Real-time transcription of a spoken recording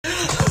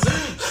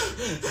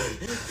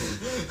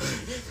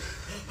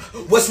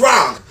What's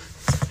wrong?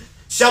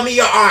 Show me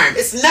your arm.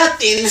 It's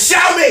nothing. Show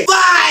me.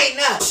 Fine.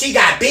 She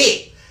got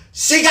bit.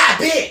 She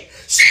got bit.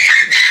 She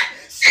got bit.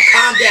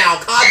 Calm down.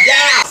 Calm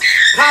down.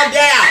 Calm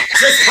down.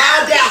 Just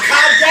calm down.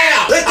 Calm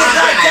down. Put the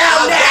gun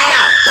down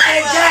now.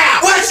 Put it down.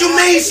 What you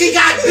mean she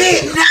got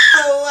bit? No.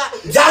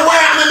 Don't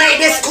worry. I'm gonna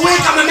make this quick.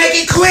 I'm gonna make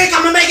it quick.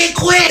 I'm gonna make it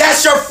quick.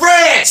 That's your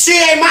friend. She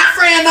ain't my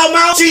friend no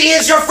more. She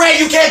is your friend.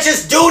 You can't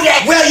just do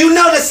that. Well, you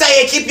know the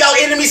saying, keep your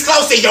enemies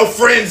close and your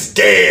friends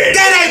dead.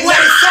 That ain't what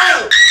it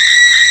says.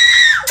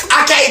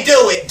 I can't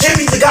do it. Give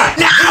me the gun.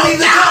 No, give me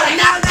the gun.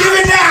 No, give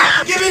it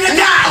now. Give me the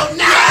gun.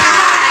 No.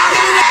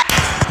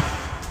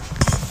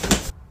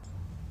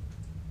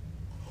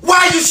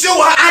 Why you shoot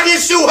her? I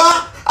didn't shoot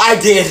her. I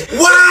did.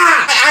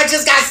 Why? I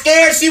just got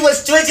scared. She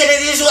was twitching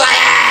and then she was like,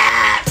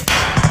 ah.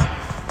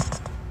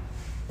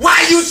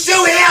 Why you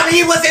shoot him?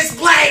 He was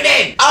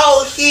explaining.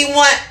 Oh, he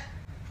want.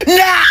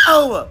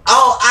 No.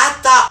 Oh, I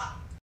thought.